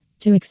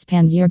To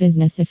expand your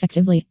business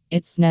effectively,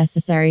 it's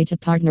necessary to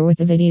partner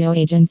with a video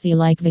agency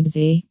like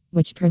Vidsy,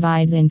 which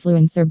provides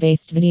influencer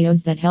based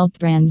videos that help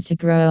brands to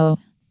grow.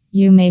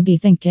 You may be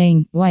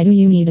thinking, why do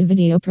you need a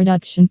video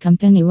production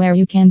company where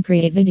you can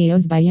create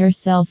videos by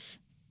yourself?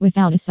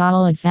 Without a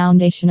solid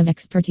foundation of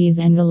expertise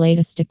and the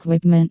latest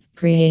equipment,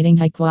 creating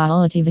high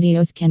quality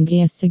videos can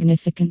be a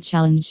significant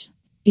challenge.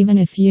 Even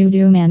if you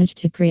do manage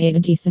to create a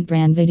decent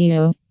brand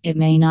video, it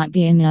may not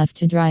be enough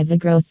to drive the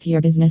growth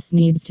your business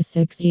needs to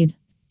succeed.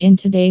 In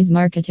today's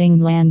marketing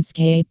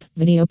landscape,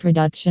 video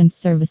production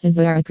services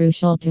are a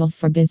crucial tool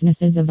for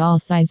businesses of all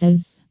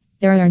sizes.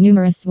 There are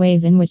numerous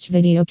ways in which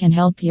video can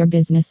help your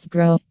business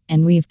grow,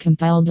 and we've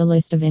compiled a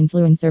list of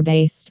influencer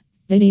based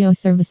video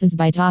services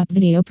by top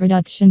video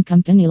production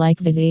company like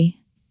Vidsy.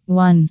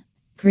 1.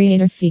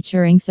 Creator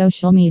featuring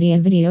social media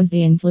videos.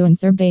 The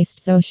influencer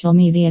based social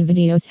media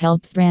videos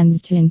helps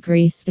brands to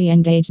increase the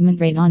engagement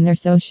rate on their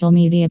social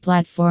media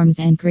platforms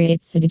and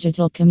creates a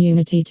digital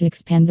community to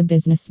expand the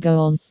business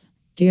goals.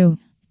 2.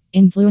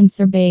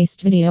 Influencer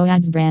based video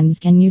ads. Brands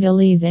can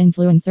utilize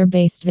influencer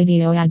based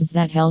video ads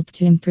that help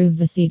to improve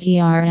the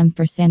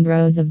CTRM%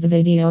 ROAS of the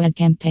video ad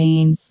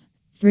campaigns.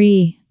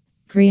 3.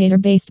 Creator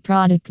based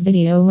product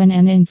video. When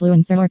an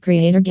influencer or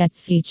creator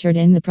gets featured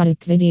in the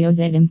product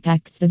videos, it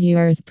impacts the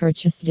viewer's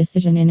purchase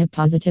decision in a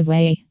positive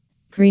way.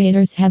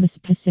 Creators have a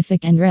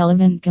specific and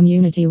relevant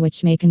community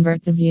which may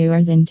convert the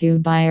viewers into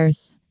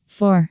buyers.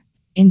 4.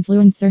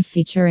 Influencer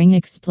featuring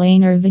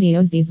explainer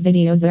videos. These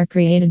videos are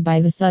created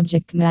by the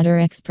subject matter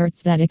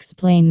experts that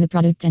explain the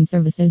product and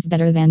services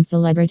better than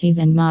celebrities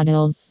and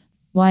models.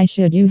 Why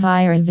should you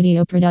hire a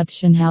video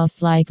production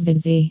house like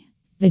Vidsy?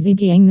 Vidsy,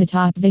 being the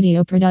top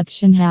video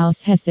production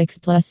house, has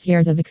 6+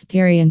 years of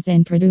experience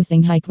in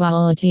producing high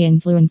quality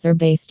influencer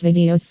based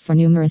videos for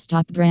numerous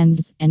top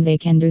brands, and they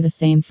can do the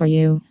same for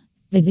you.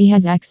 Vidsy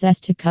has access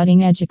to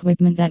cutting edge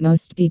equipment that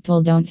most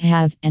people don't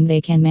have, and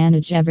they can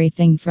manage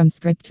everything from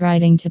script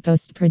writing to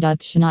post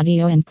production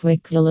audio and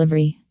quick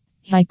delivery.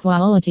 High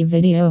quality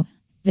video.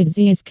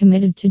 Vidsy is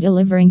committed to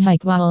delivering high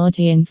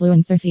quality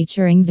influencer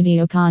featuring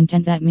video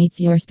content that meets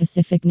your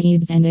specific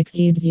needs and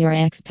exceeds your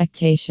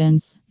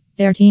expectations.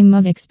 Their team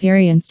of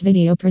experienced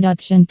video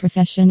production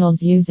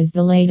professionals uses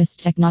the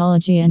latest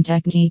technology and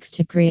techniques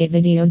to create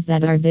videos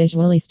that are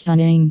visually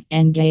stunning,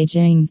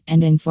 engaging,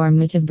 and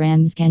informative.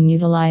 Brands can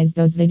utilize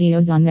those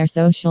videos on their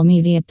social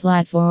media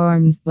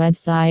platforms,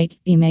 website,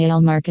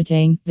 email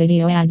marketing,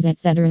 video ads,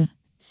 etc.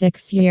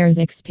 6 years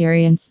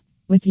experience.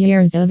 With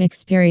years of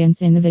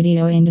experience in the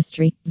video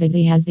industry,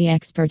 Vidsy has the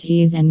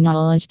expertise and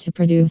knowledge to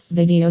produce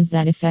videos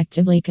that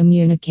effectively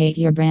communicate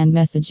your brand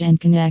message and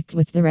connect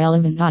with the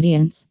relevant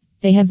audience.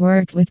 They have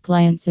worked with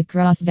clients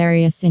across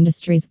various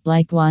industries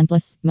like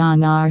OnePlus,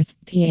 Mamaearth,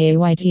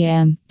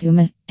 PAYTM,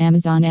 Puma,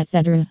 Amazon,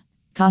 etc.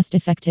 Cost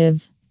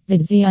effective.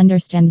 Vidsy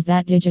understands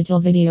that digital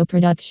video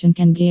production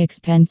can be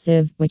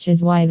expensive, which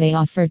is why they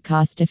offer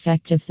cost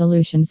effective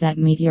solutions that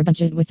meet your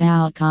budget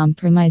without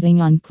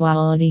compromising on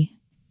quality.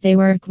 They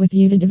work with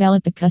you to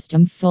develop a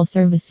custom full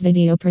service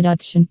video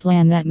production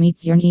plan that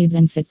meets your needs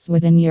and fits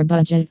within your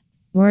budget.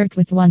 Work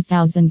with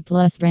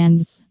 1,000+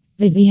 brands.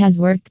 Vidsy has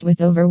worked with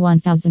over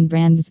 1,000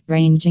 brands,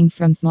 ranging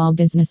from small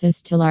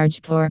businesses to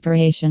large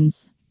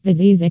corporations.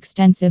 Vidsy's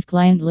extensive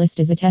client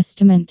list is a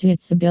testament to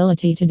its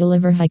ability to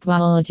deliver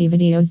high-quality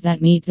videos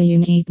that meet the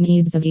unique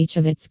needs of each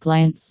of its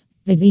clients.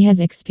 Vidsy has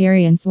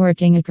experience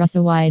working across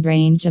a wide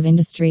range of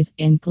industries,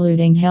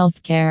 including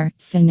healthcare,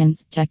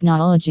 finance,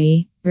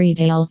 technology,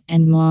 retail,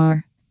 and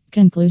more.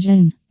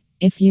 Conclusion: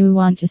 if you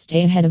want to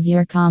stay ahead of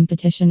your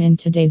competition in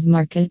today's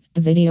market, a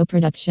video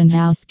production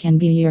house can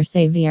be your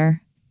savior.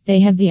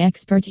 They have the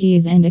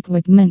expertise and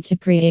equipment to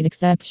create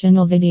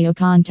exceptional video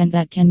content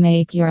that can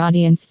make your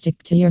audience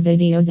stick to your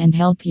videos and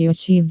help you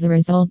achieve the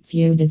results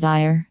you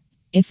desire.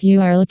 If you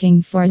are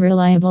looking for a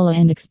reliable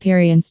and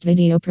experienced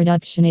video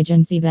production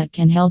agency that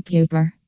can help you grow